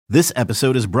This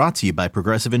episode is brought to you by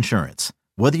Progressive Insurance.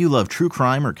 Whether you love true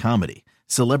crime or comedy,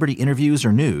 celebrity interviews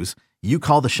or news, you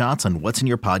call the shots on what's in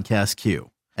your podcast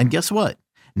queue. And guess what?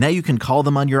 Now you can call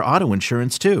them on your auto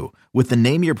insurance too with the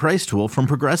Name Your Price tool from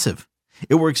Progressive.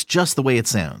 It works just the way it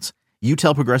sounds. You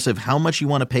tell Progressive how much you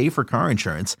want to pay for car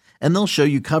insurance, and they'll show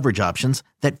you coverage options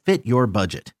that fit your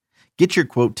budget. Get your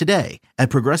quote today at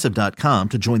Progressive.com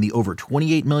to join the over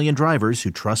 28 million drivers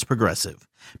who trust Progressive.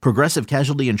 Progressive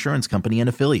Casualty Insurance Company and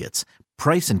Affiliates.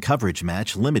 Price and coverage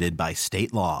match limited by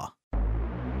state law.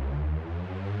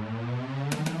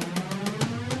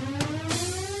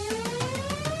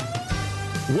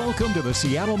 Welcome to the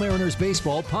Seattle Mariners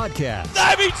Baseball Podcast.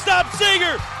 Diving stop,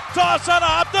 Seager! Toss on a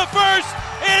hop to first!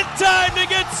 In time to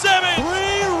get Simmons!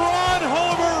 Three-run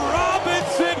homer,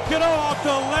 Robinson Cano off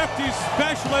the lefty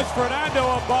specialist Fernando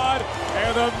Abad,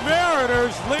 and the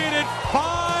Mariners lead it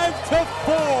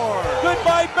 5-4.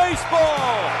 Goodbye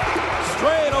baseball!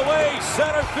 Straight away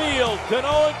center field,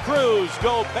 Cano and Cruz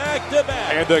go back to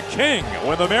back. And the king,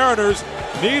 when the Mariners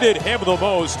needed him the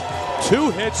most,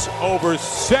 2 hits over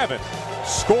 7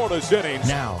 scoreless innings.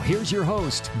 Now, here's your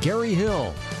host, Gary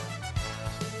Hill.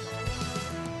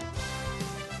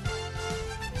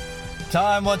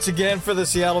 Time once again for the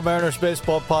Seattle Mariners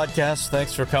Baseball Podcast.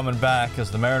 Thanks for coming back as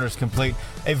the Mariners complete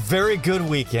a very good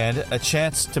weekend, a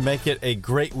chance to make it a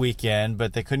great weekend,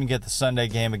 but they couldn't get the Sunday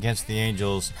game against the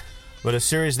Angels. But a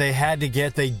series they had to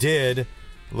get, they did.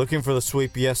 Looking for the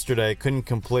sweep yesterday, couldn't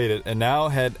complete it, and now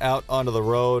head out onto the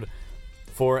road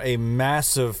for a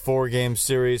massive 4-game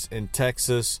series in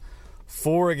Texas,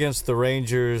 4 against the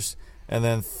Rangers, and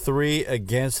then 3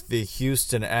 against the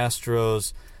Houston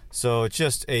Astros. So it's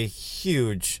just a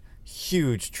huge,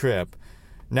 huge trip.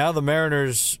 Now the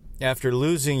Mariners, after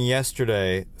losing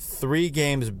yesterday, 3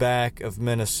 games back of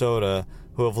Minnesota,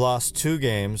 who have lost 2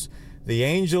 games. The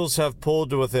Angels have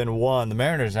pulled to within 1. The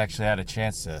Mariners actually had a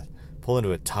chance to pull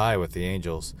into a tie with the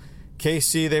Angels.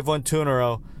 KC, they've won 2 in a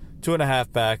row,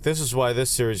 2.5 back. This is why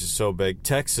this series is so big.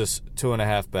 Texas,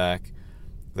 2.5 back.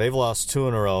 They've lost 2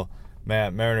 in a row.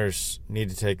 Man, Mariners need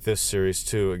to take this series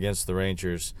too against the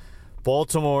Rangers.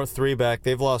 Baltimore, 3 back.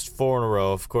 They've lost 4 in a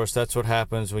row. Of course, that's what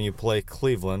happens when you play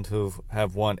Cleveland, who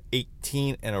have won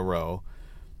 18 in a row.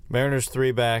 Mariners,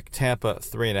 3 back. Tampa,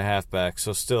 3.5 back.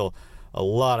 So still a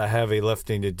lot of heavy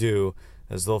lifting to do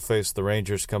as they'll face the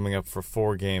Rangers coming up for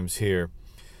 4 games here.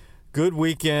 Good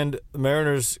weekend. The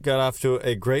Mariners got off to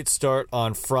a great start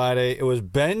on Friday. It was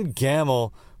Ben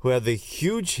Gamel who had the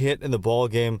huge hit in the ball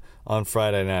game on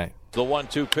Friday night. The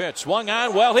 1-2 pitch, swung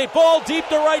on, well hit ball deep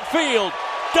to right field.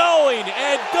 Going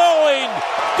and going.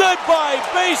 Goodbye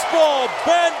baseball,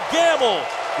 Ben Gamel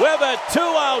with a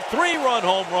 2-out, 3-run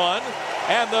home run.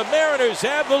 And the Mariners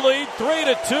have the lead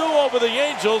 3-2 over the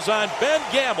Angels on Ben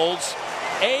Gamel's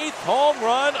 8th home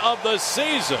run of the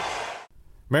season.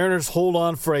 Mariners hold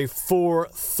on for a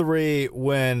 4-3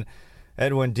 win.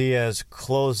 Edwin Diaz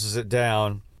closes it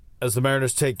down as the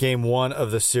Mariners take Game 1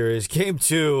 of the series. Game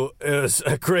 2 is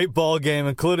a great ball game,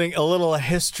 including a little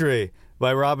history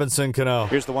by Robinson Cano.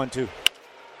 Here's the 1-2.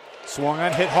 Swung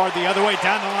on, hit hard the other way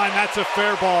down the line. That's a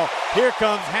fair ball. Here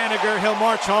comes Haniger. He'll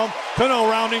march home. Cano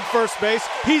rounding first base.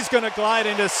 He's going to glide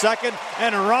into second.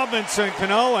 And Robinson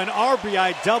Cano, an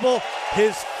RBI double.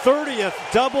 His 30th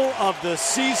double of the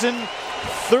season.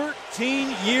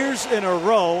 13 years in a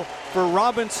row for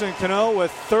Robinson Cano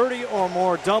with 30 or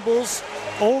more doubles.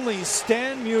 Only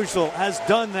Stan Musial has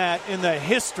done that in the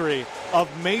history of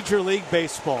Major League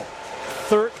Baseball.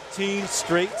 13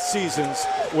 straight seasons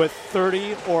with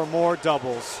 30 or more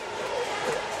doubles.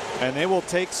 And they will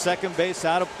take second base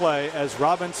out of play as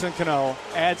Robinson Cano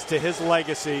adds to his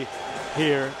legacy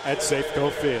here at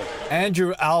Safeco Field.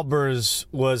 Andrew Albers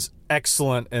was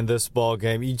excellent in this ball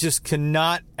game. You just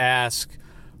cannot ask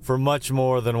for much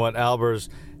more than what Albers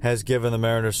has given the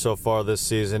Mariners so far this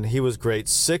season. He was great.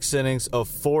 6 innings of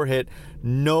 4 hit,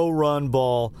 no run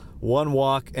ball, 1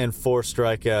 walk, and 4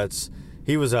 strikeouts.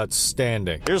 He was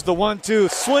outstanding. Here's the 1-2,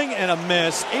 swing and a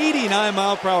miss,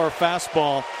 89-mile-per-hour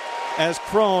fastball as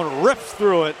Cron rips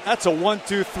through it. That's a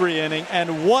 1-2-3 inning,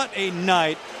 and what a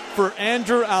night for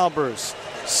Andrew Albers.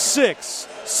 6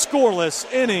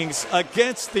 scoreless innings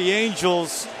against the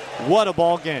Angels. What a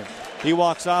ball game. He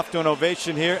walks off to an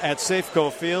ovation here at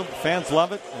Safeco Field. Fans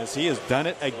love it as he has done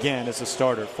it again as a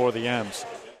starter for the M's.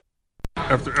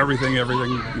 After everything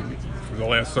for the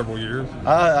last several years?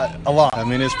 A lot. I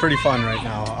mean, it's pretty fun right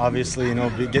now. Obviously, you know,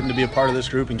 getting to be a part of this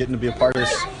group and getting to be a part of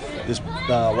this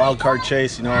wild card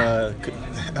chase. You know,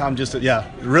 I'm just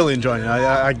really enjoying it.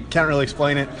 I can't really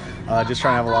explain it. Just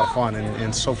trying to have a lot of fun,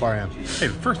 and so far I am. Hey,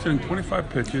 the first inning, 25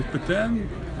 pitches, but then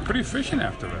pretty efficient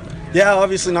after that. Yeah,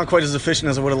 obviously not quite as efficient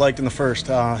as I would have liked in the first,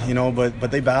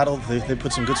 but they battled. They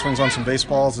put some good swings on some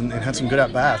baseballs and had some good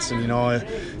at-bats. And,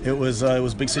 it was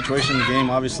a big situation in the game.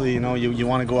 Obviously, you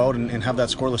want to go out and have that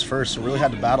scoreless first, so really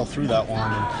had to battle through that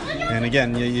one. And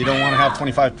again, you don't want to have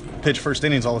 25-pitch first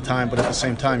innings all the time, but at the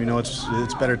same time,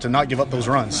 it's better to not give up those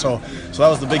runs. So that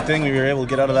was the big thing. We were able to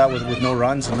get out of that with no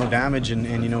runs and no damage, and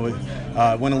it went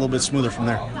a little bit smoother from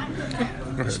there.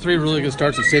 It's 3 really good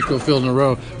starts at Safeco Field in a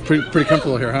row. Pretty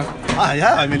comfortable here, huh?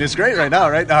 Yeah, I mean, it's great right now,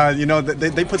 right?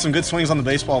 They put some good swings on the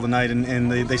baseball tonight,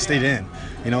 and they stayed in.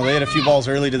 They had a few balls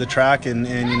early to the track, and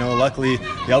luckily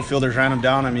the outfielders ran them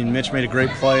down. I mean, Mitch made a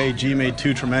great play. G made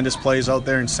 2 tremendous plays out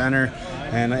there in center.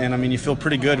 And I mean, you feel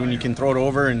pretty good when you can throw it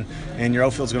over and your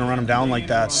outfield's going to run them down like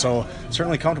that. So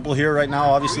certainly comfortable here right now.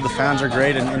 Obviously the fans are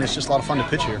great, and it's just a lot of fun to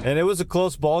pitch here. And it was a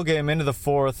close ball game into the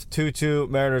fourth. 2-2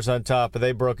 Mariners on top, but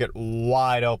they broke it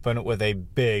wide open with a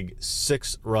big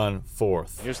 6-run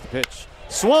fourth. Here's the pitch.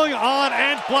 Swung on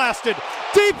and blasted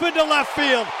deep into left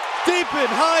field. Deep and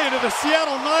high into the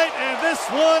Seattle night, and this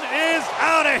one is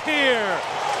out of here.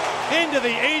 Into the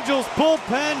Angels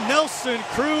bullpen, Nelson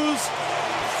Cruz.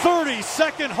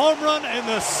 32nd home run in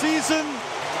the season,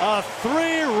 a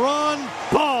 3-run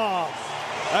bomb.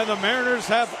 And the Mariners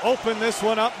have opened this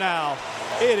one up now.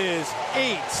 It is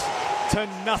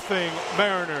 8-0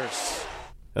 Mariners.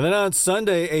 And then on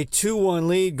Sunday, a 2-1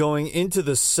 lead going into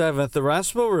the 7th.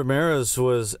 Erasmo Ramirez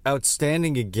was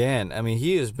outstanding again. I mean,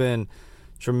 he has been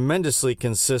tremendously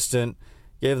consistent.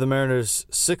 Gave the Mariners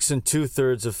 6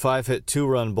 2/3 of 5-hit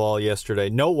 2-run ball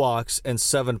yesterday. No walks and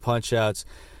 7 punch-outs.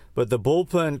 But the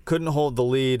bullpen couldn't hold the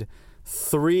lead.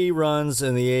 3 runs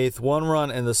in the 8th, 1 run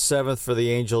in the 7th for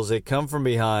the Angels. They come from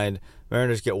behind.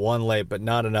 Mariners get 1 late, but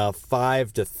not enough.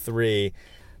 5-3.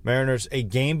 Mariners a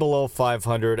game below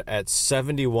 500 at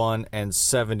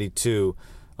 71-72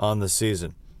 on the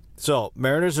season. So,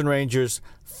 Mariners and Rangers,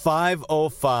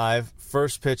 5:05,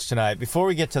 first pitch tonight. Before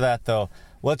we get to that, though,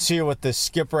 let's hear what the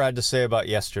skipper had to say about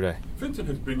yesterday. Vincent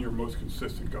has been your most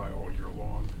consistent guy all year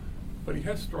long, but he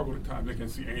has struggled at times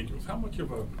against the Angels. How much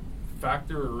of a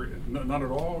factor, or not at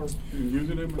all, or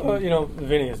using him?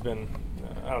 Vinny has been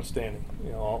outstanding,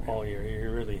 all year. He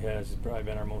really has. He's probably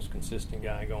been our most consistent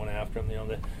guy going after him.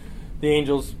 The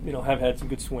Angels, have had some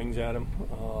good swings at him.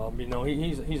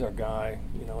 He's our guy.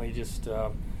 He just,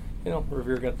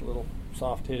 Revere got the little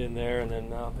soft hit in there, and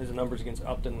then his numbers against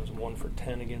Upton was 1 for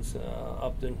 10 against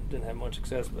Upton. Didn't have much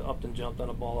success, but Upton jumped on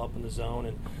a ball up in the zone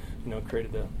and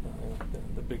created the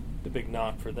big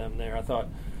knock for them there. I thought,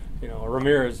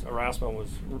 Erasmo was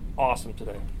awesome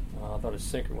today. I thought his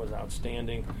sinker was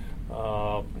outstanding.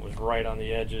 Was right on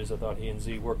the edges. I thought he and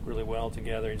Z worked really well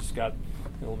together. He just got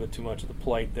a little bit too much of the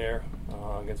plate there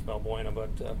against Valbuena, but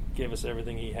gave us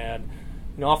everything he had.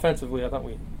 Offensively, I thought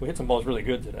we hit some balls really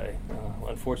good today.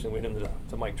 Unfortunately, we hit them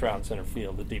to Mike Trout in center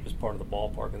field, the deepest part of the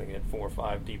ballpark. I think he had 4 or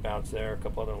 5 deep outs there, a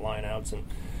couple other line outs, and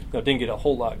didn't get a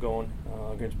whole lot going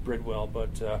against Bridwell.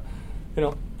 But,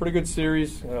 pretty good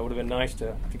series. Would have been nice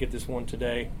to get this one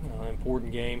today.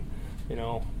 Important game.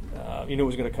 You knew it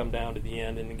was going to come down to the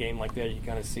end. In a game like that, you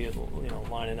kind of see it,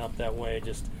 lining up that way.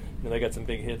 Just, they got some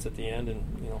big hits at the end, and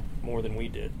more than we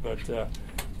did. But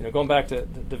going back to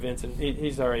Vincent,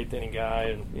 he's our 8th inning guy,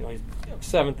 and he's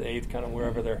 7th, 8th, kind of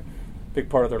wherever their big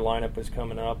part of their lineup is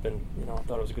coming up. And I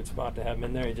thought it was a good spot to have him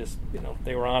in there. He just,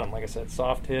 they were on him, like I said,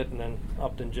 soft hit, and then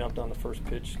Upton jumped on the first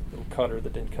pitch, little cutter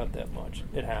that didn't cut that much.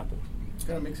 It happened. It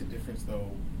kind of makes a difference,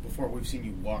 though. Before, we've seen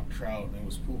you walk Trout, and it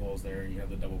was Pujols there, and you have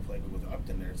the double play, but with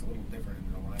Upton there, it's a little different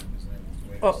in the lineup, isn't it? The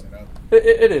way it's set up.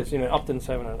 It is. Upton's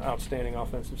having an outstanding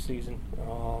offensive season.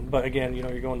 But again,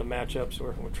 you're going to matchups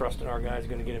where we're trusting our guys are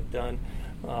going to get it done.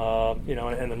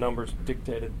 And the numbers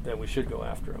dictated that we should go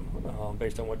after him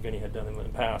based on what Vinny had done in the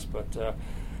past. But,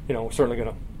 we're certainly going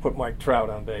to put Mike Trout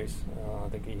on base. I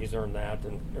think he's earned that,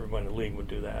 and everybody in the league would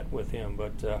do that with him.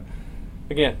 But,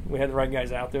 again, we had the right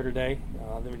guys out there today.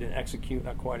 Then we didn't execute,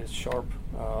 not quite as sharp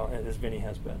as Vinny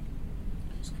has been.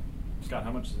 Scott,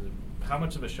 how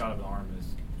much of a shot of the arm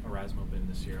has Erasmo been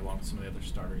this year, along with some of the other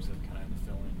starters that kind of had to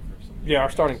fill in for some? Yeah, our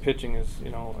starting pitching is,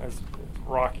 as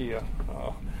rocky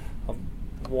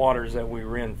waters that we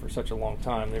were in for such a long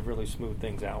time. They've really smoothed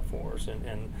things out for us,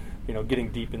 and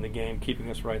getting deep in the game, keeping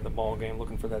us right in the ball game,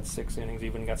 looking for that 6 innings.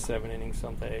 Even got 7 innings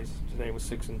some days. Today was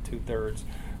 6 2/3.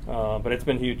 But it's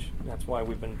been huge. That's why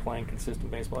we've been playing consistent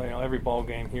baseball. Every ball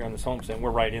game here on this homestand,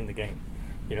 we're right in the game.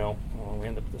 We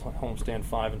end up the homestand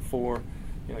 5-4.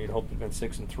 You'd hope to have been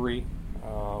 6-3,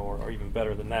 or even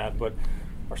better than that. But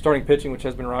our starting pitching, which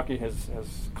has been rocky, has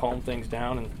calmed things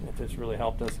down, and it's really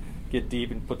helped us get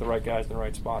deep and put the right guys in the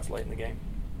right spots late in the game.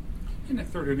 In that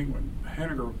third inning, when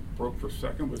Haniger broke for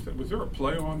second, was there a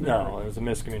play on there? No, it was a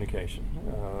miscommunication.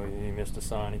 He missed a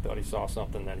sign. He thought he saw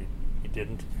something that he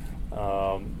didn't.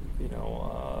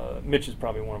 Mitch is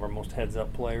probably one of our most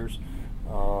heads-up players.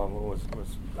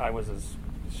 I was as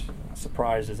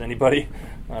surprised as anybody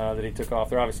that he took off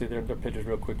there. Obviously, their pitchers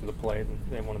real quick to the plate, and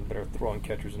they're one of the better throwing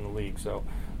catchers in the league. So,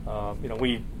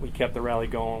 we kept the rally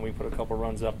going. We put a couple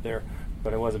runs up there,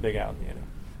 but it was a big out in the end.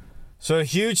 So a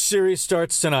huge series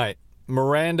starts tonight.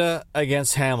 Miranda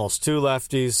against Hamels, two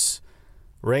lefties.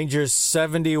 Rangers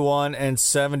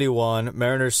 71-71.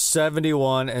 Mariners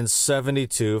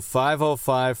 71-72.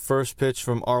 5:05 first pitch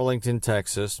from Arlington,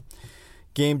 Texas.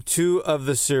 Game 2 of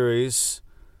the series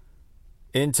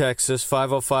in Texas,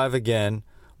 5:05 again.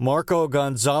 Marco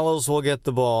Gonzalez will get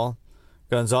the ball.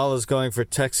 Gonzalez going for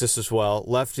Texas as well.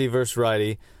 Lefty versus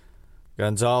righty.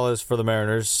 Gonzalez for the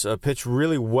Mariners. Pitched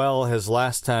really well his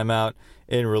last time out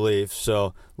in relief,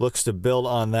 so looks to build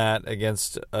on that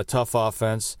against a tough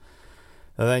offense.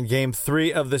 And then game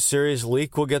 3 of the series,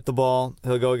 Leake will get the ball.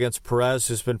 He'll go against Perez,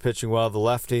 who's been pitching well, the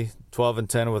lefty,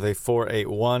 12-10 with a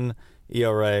 4.81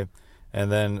 ERA.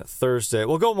 And then Thursday,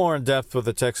 we'll go more in depth with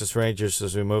the Texas Rangers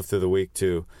as we move through the week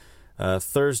too.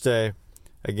 Thursday,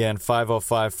 again,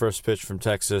 5:05 first pitch from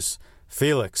Texas.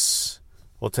 Felix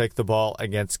will take the ball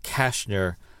against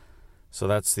Cashner. So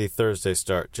that's the Thursday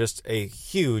start. Just a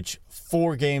huge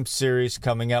 4-game series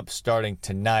coming up starting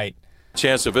tonight.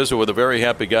 Chance to visit with a very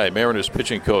happy guy, Mariners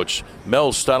pitching coach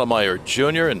Mel Stottlemyre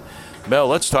Jr. And Mel,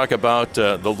 let's talk about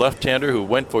the left-hander who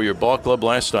went for your ball club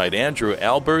last night. Andrew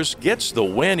Albers gets the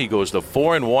win. He goes to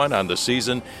 4-1 on the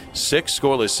season, 6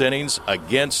 scoreless innings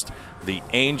against the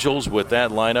Angels with that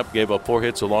lineup. Gave up 4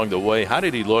 hits along the way. How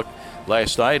did he look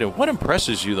last night, and what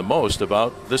impresses you the most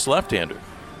about this left-hander?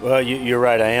 Well, you're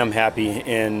right. I am happy,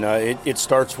 and it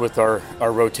starts with our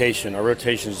rotation. Our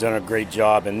rotation's done a great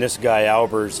job, and this guy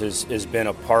Albers has been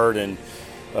a part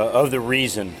of the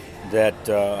reason that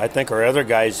I think our other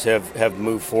guys have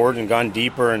moved forward and gone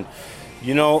deeper. And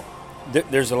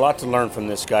there's a lot to learn from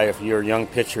this guy. If you're a young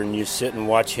pitcher and you sit and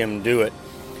watch him do it,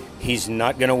 he's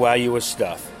not going to wow you with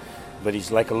stuff, but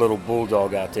he's like a little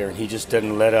bulldog out there, and he just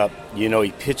doesn't let up.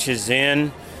 He pitches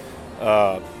in.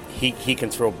 He can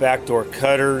throw backdoor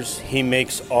cutters. He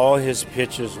makes all his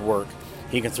pitches work.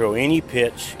 He can throw any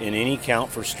pitch in any count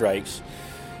for strikes,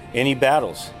 and he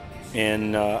battles.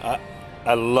 And I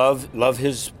love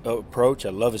his approach. I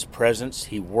love his presence.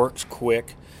 He works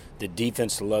quick. The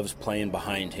defense loves playing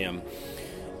behind him.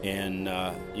 And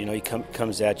he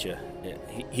comes at you.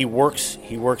 He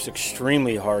works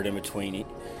extremely hard in between.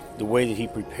 The way that he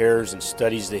prepares and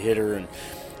studies the hitter,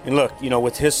 and look,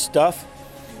 with his stuff,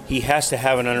 he has to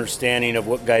have an understanding of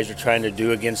what guys are trying to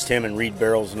do against him and read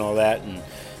barrels and all that,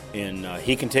 and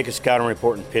he can take a scouting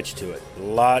report and pitch to it. A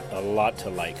lot to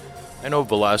like. I know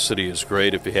velocity is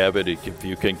great if you have it, if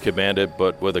you can command it,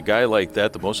 but with a guy like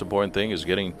that, the most important thing is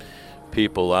getting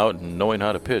people out and knowing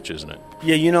how to pitch, isn't it?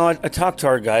 Yeah, I talk to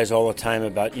our guys all the time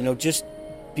about, just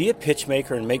be a pitch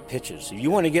maker and make pitches. If you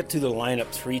want to get through the lineup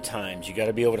 3 times, you got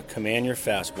to be able to command your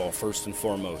fastball first and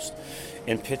foremost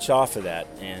and pitch off of that,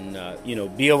 and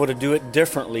be able to do it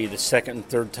differently the second and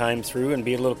third time through and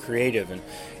be a little creative,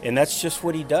 and that's just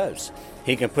what he does.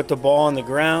 He can put the ball on the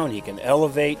ground, he can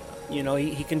elevate,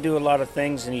 he can do a lot of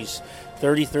things, and he's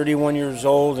 31 years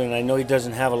old, and I know he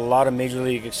doesn't have a lot of major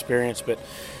league experience, but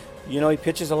he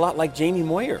pitches a lot like Jamie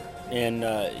Moyer, and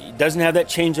he doesn't have that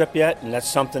changeup yet, and that's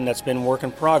something that's been work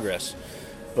in progress,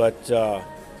 but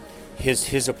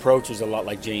his approach is a lot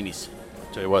like Jamie's.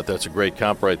 Tell you what, that's a great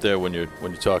comp right there when you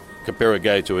compare a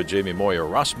guy to a Jamie Moyer.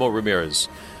 Erasmo Ramirez,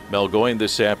 Mel, going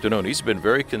this afternoon. He's been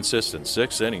very consistent.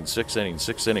 6 innings,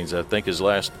 I think, his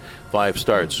last 5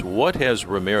 starts. What has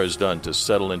Ramirez done to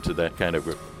settle into that kind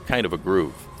of a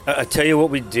groove? I tell you what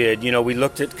we did. We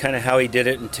looked at kind of how he did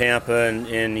it in Tampa,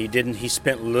 and he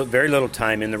spent very little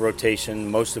time in the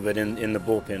rotation, most of it in the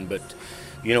bullpen. But,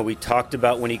 we talked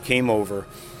about when he came over,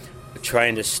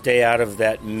 trying to stay out of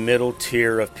that middle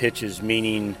tier of pitches,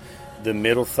 meaning the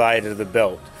middle thigh of the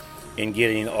belt, and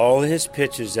getting all his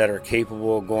pitches that are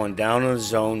capable of going down in the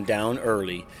zone, down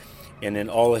early, and then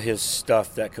all of his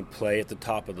stuff that can play at the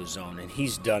top of the zone. And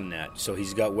he's done that. So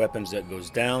he's got weapons that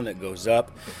goes down, that goes up,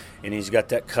 and he's got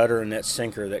that cutter and that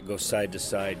sinker that goes side to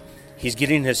side. He's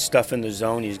getting his stuff in the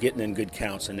zone. He's getting in good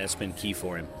counts, and that's been key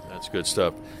for him. That's good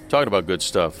stuff. Talking about good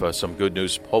stuff, some good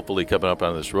news hopefully coming up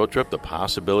on this road trip, the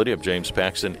possibility of James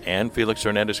Paxton and Felix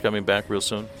Hernandez coming back real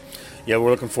soon. Yeah,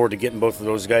 we're looking forward to getting both of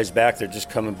those guys back. They're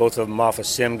just coming, both of them, off a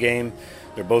sim game.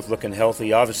 They're both looking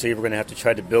healthy. Obviously, we're going to have to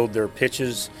try to build their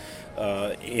pitches.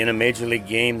 In a major league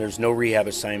game, there's no rehab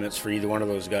assignments for either one of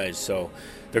those guys. So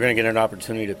they're going to get an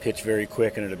opportunity to pitch very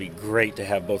quick, and it'll be great to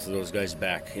have both of those guys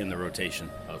back in the rotation.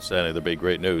 Outstanding. That'll be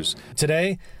great news.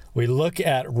 Today, we look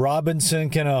at Robinson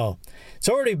Cano. It's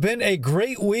already been a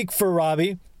great week for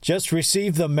Robbie. Just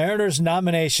received the Mariners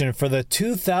nomination for the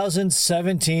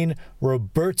 2017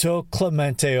 Roberto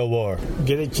Clemente Award.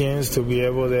 Get a chance to be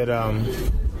able to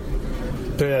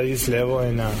play at this level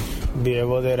and be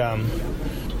able to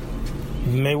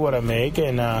make what I make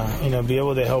and be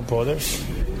able to help others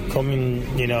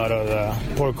coming out of the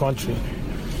poor country.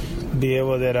 Be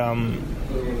able to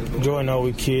join up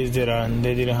with kids that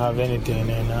they didn't have anything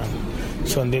and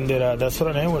something that's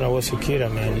what I am when I was a kid. I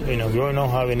mean, growing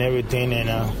up having everything and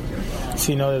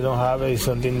seeing others don't have it is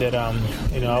something that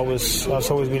that's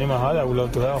always been in my heart. I would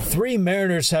love to help. 3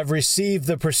 Mariners have received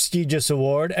the prestigious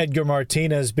award, Edgar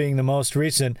Martinez being the most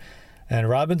recent, and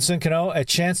Robinson Cano a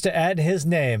chance to add his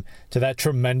name to that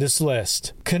tremendous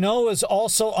list. Cano is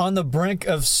also on the brink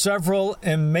of several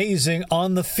amazing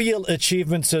on-the-field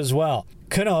achievements as well.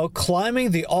 Cano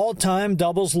climbing the all-time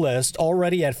doubles list,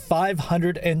 already at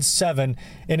 507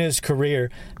 in his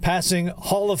career, passing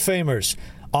Hall of Famers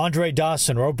Andre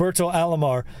Dawson, Roberto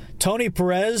Alomar, Tony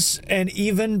Perez, and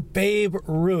even Babe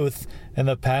Ruth in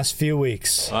the past few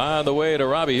weeks. On the way to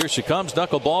Robbie. Here she comes.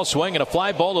 Knuckleball swing and a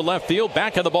fly ball to left field.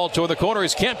 Back on the ball toward the corner.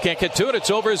 His Kemp can't get to it. It's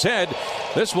over his head.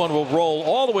 This one will roll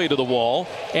all the way to the wall.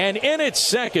 And in its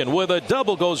second with a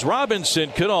double goes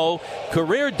Robinson Cano.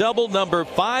 Career double number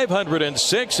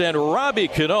 506. And Robbie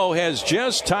Cano has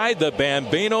just tied the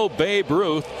Bambino Babe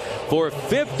Ruth for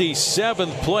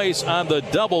 57th place on the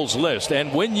doubles list.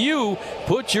 And when you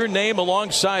put your name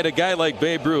alongside a guy like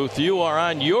Babe Ruth, you are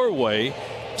on your way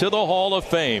to the Hall of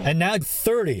Fame. And now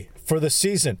 30 for the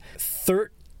season.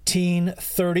 13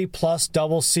 30-plus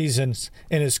double seasons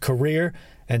in his career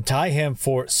and tie him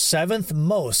for 7th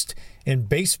most in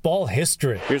baseball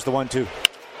history. Here's the 1-2.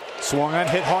 Swung on,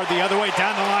 hit hard the other way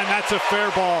down the line. That's a fair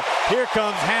ball. Here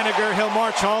comes Haniger. He'll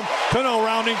march home. Cano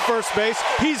rounding first base.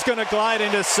 He's going to glide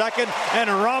into second. And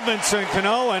Robinson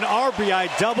Cano, an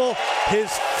RBI double. His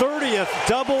 30th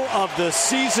double of the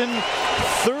season.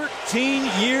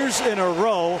 13 years in a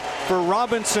row for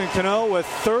Robinson Cano with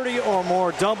 30 or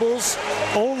more doubles.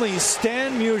 Only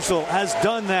Stan Musial has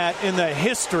done that in the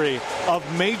history of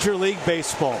Major League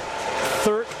Baseball.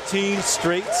 13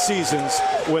 straight seasons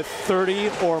with 30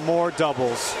 or more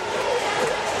doubles.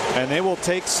 And they will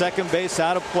take second base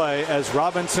out of play as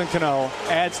Robinson Cano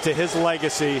adds to his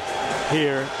legacy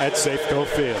here at Safeco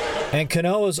Field. And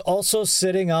Cano is also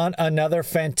sitting on another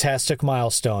fantastic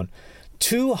milestone.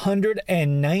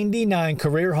 299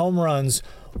 career home runs,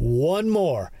 one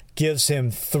more gives him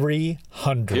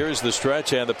 300. Here's the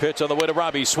stretch and the pitch on the way to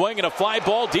Robbie. Swing and a fly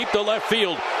ball deep to left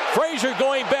field. Frazier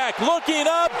going back, looking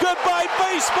up. Goodbye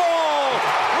baseball.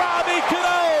 Robbie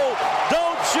Cano,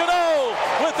 don't you know,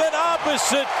 with an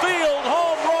opposite field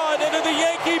home run into the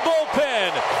Yankee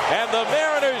bullpen. And the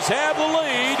Mariners have the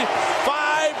lead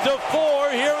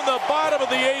 5-4 here in the bottom of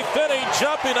the 8th inning.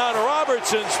 Jumping on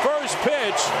Robertson's first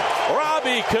pitch.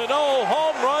 Robbie Cano,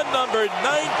 home run number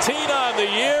 19 on the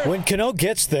year. When Cano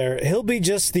gets there, he'll be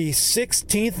just the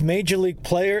 16th Major League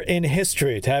player in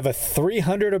history to have a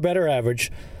 300 or better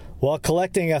average while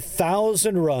collecting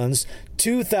 1,000 runs,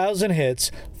 2,000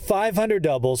 hits, 500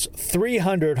 doubles,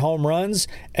 300 home runs,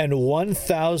 and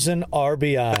 1,000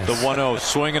 RBIs. The 1-0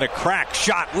 swing and a crack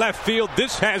shot left field.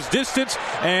 This has distance,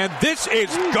 and this is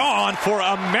gone for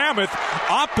a mammoth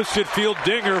opposite field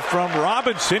dinger from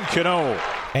Robinson Cano.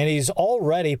 And he's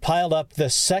already piled up the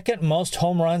second most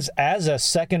home runs as a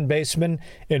second baseman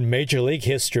in Major League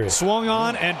history. Swung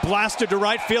on and blasted to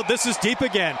right field. This is deep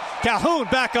again. Calhoun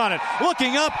back on it.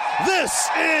 Looking up. This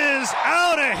is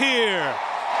out of here.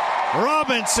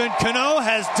 Robinson Cano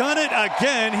has done it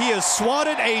again. He has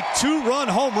swatted a 2-run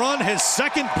home run, his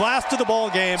second blast to the ball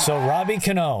game. So Robbie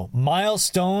Cano,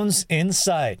 milestones in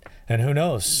sight. And who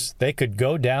knows, they could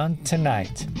go down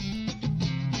tonight.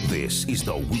 This is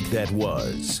the week that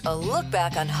was. A look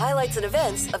back on highlights and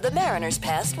events of the Mariners'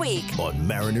 past week. On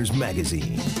Mariners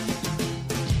Magazine.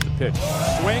 Pitch.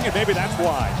 Swing, and maybe that's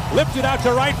why. Lifted out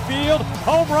to right field.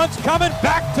 Home runs coming.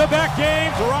 Back-to-back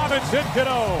games. Robinson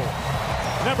Cano,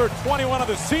 number 21 of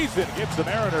the season, gives the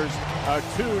Mariners a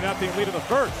 2-0 lead in the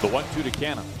first. The 1-2 to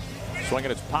Cannon. Swing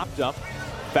and it's popped up.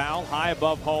 Foul high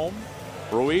above home.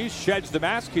 Ruiz sheds the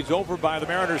mask. He's over by the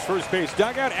Mariners' first base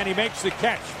dugout, and he makes the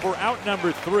catch for out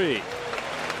number 3.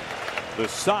 The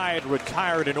side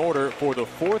retired in order for the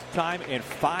 4th time in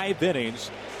 5 innings.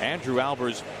 Andrew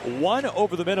Albers won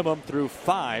over the minimum through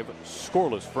 5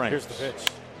 scoreless frames. Here's the pitch.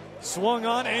 Swung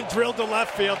on and drilled to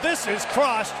left field. This is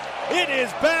crushed. It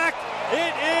is back.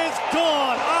 It is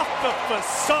gone off the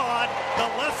facade, the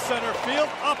left center field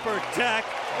upper deck.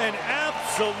 An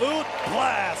absolute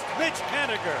blast. Mitch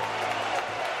Haniger,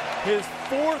 his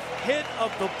 4th hit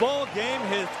of the ball game,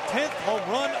 his 10th home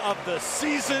run of the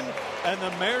season, and the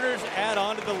Mariners add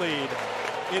on to the lead.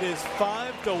 It is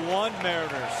 5-1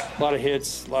 Mariners. A lot of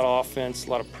hits, a lot of offense, a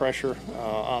lot of pressure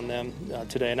on them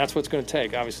today, and that's what it's going to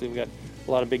take. Obviously, we've got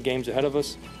a lot of big games ahead of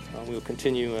us. We will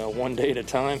continue one day at a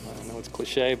time. I know it's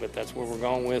cliche, but that's where we're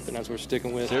going with, and that's what we're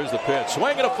sticking with. Here's the pitch.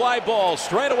 Swinging a fly ball.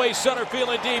 Straight away center field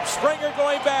and deep. Springer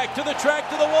going back to the track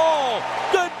to the wall.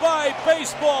 Goodbye,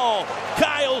 baseball.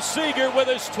 Kyle Seager with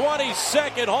his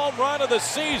 22nd home run of the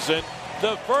season.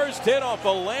 The first hit off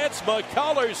of Lance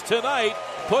McCullers tonight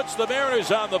puts the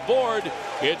Mariners on the board.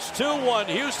 It's 2-1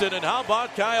 Houston, and how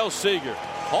about Kyle Seager?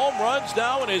 Home runs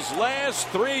now in his last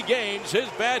 3 games. His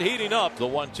bat heating up. The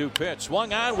 1-2 pitch.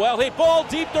 Swung on. Well hit ball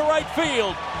deep to right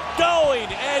field. Going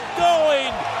and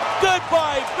going.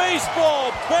 Goodbye,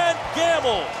 baseball. Ben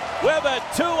Gamel with a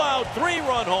 2-out,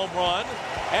 3-run home run.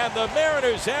 And the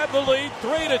Mariners have the lead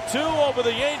 3-2 over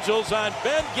the Angels on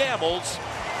Ben Gamel's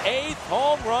 8th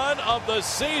home run of the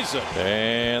season.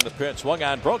 And the pitch swung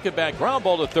on, broken back, ground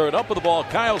ball to third. Up with the ball,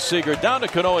 Kyle Seager down to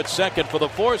Cano at second for the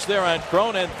force there on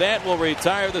Cron, and that will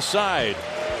retire the side.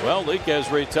 Well, Leake has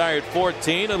retired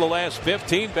 14 of the last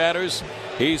 15 batters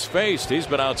he's faced. He's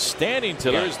been outstanding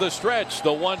tonight. Here's the stretch, the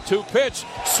 1-2 pitch.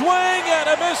 Swing and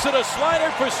a miss and a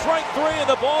slider for strike 3, and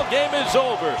the ball game is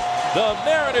over. The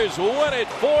Mariners win it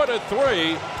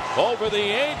 4-3. Over the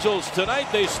Angels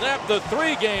tonight. They snapped the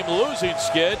 3-game losing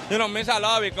skid. Means a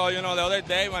lot because, the other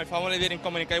day my family didn't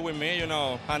communicate with me,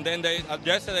 and then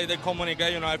yesterday they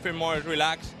communicate, I feel more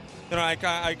relaxed. I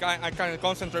can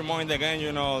concentrate more in the game,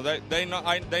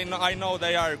 I know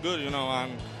they are good, and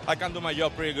I can do my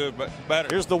job pretty good, but better.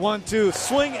 Here's the 1-2,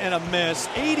 swing and a miss,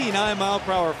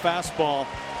 89-mile-per-hour fastball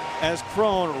as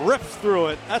Cron rips through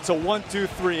it. That's a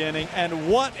 1-2-3 inning, and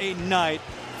what a night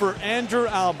for Andrew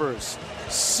Albers.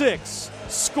 6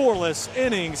 scoreless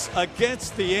innings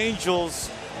against the Angels.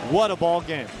 What a ball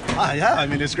game. Yeah, I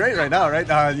mean, it's great right now, right?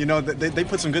 They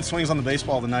put some good swings on the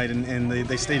baseball tonight, and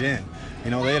they stayed in.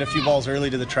 They had a few balls early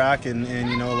to the track, and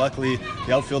luckily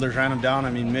the outfielders ran them down.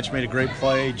 I mean, Mitch made a great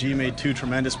play. G made 2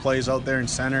 tremendous plays out there in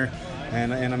center.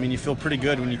 And I mean, you feel pretty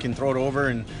good when you can throw it over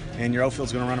and your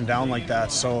outfield's going to run them down like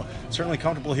that. So certainly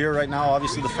comfortable here right now.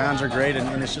 Obviously, the fans are great,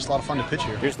 and it's just a lot of fun to pitch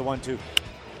here. Here's the 1-2.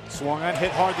 Swung on,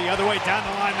 hit hard the other way down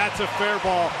the line. That's a fair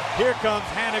ball. Here comes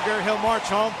Haniger. He'll march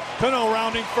home. Cano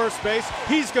rounding first base.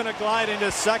 He's going to glide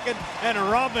into second. And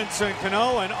Robinson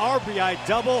Cano, an RBI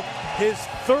double. His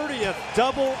 30th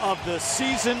double of the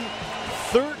season.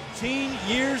 13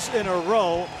 years in a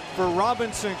row for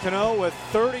Robinson Cano with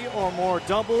 30 or more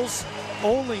doubles.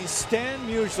 Only Stan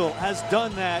Musial has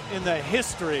done that in the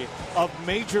history of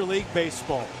Major League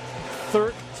Baseball.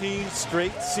 13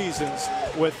 straight seasons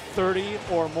with 30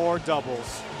 or more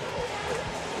doubles.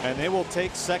 And they will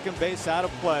take second base out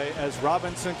of play as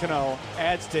Robinson Cano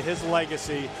adds to his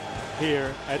legacy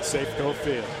here at Safeco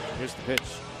Field. Here's the pitch.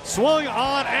 Swung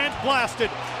on and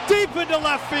blasted deep into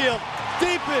left field.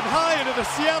 Deep and high into the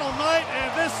Seattle night,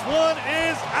 and this one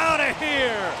is out of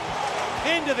here.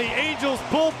 Into the Angels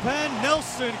bullpen,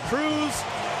 Nelson Cruz,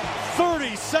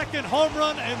 32nd home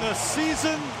run in the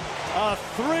season. A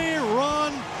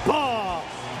 3-run bomb.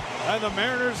 And the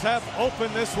Mariners have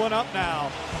opened this one up now.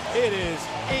 It is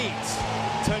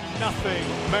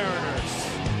 8-0 Mariners.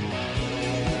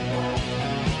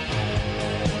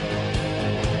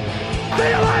 See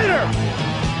you later!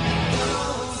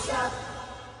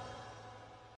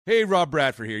 Hey, Rob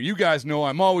Bradford here. You guys know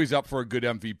I'm always up for a good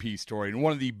MVP story, and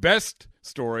one of the best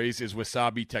stories is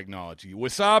Wasabi Technology.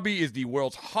 Wasabi is the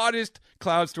world's hottest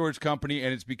cloud storage company,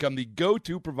 and it's become the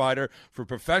go-to provider for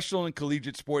professional and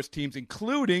collegiate sports teams,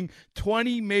 including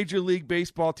 20 Major League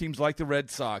Baseball teams like the Red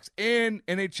Sox and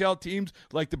NHL teams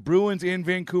like the Bruins and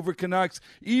Vancouver Canucks.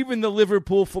 Even the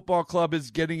Liverpool Football Club is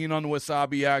getting in on the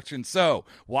Wasabi action. So,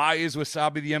 why is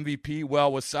Wasabi the MVP?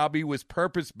 Well, Wasabi was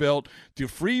purpose-built to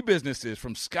free businesses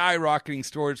from skyrocketing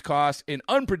storage costs and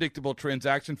unpredictable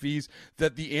transaction fees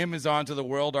that the Amazons of the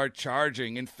world are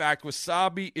charging. In fact,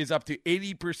 Wasabi is up to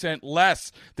 80%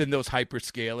 less than those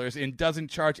hyperscalers and doesn't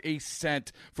charge a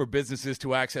cent for businesses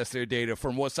to access their data.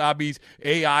 From Wasabi's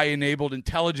AI-enabled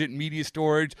intelligent media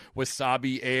storage,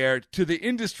 Wasabi Air, to the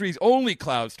industry's only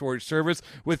cloud storage service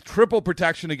with triple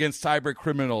protection against cyber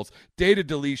criminals, data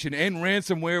deletion, and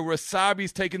ransomware,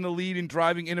 Wasabi's taken the lead in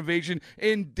driving innovation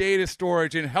in data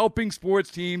storage and helping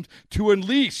sports teams to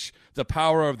unleash the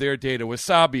power of their data.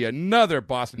 Wasabi, another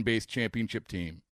Boston-based championship team.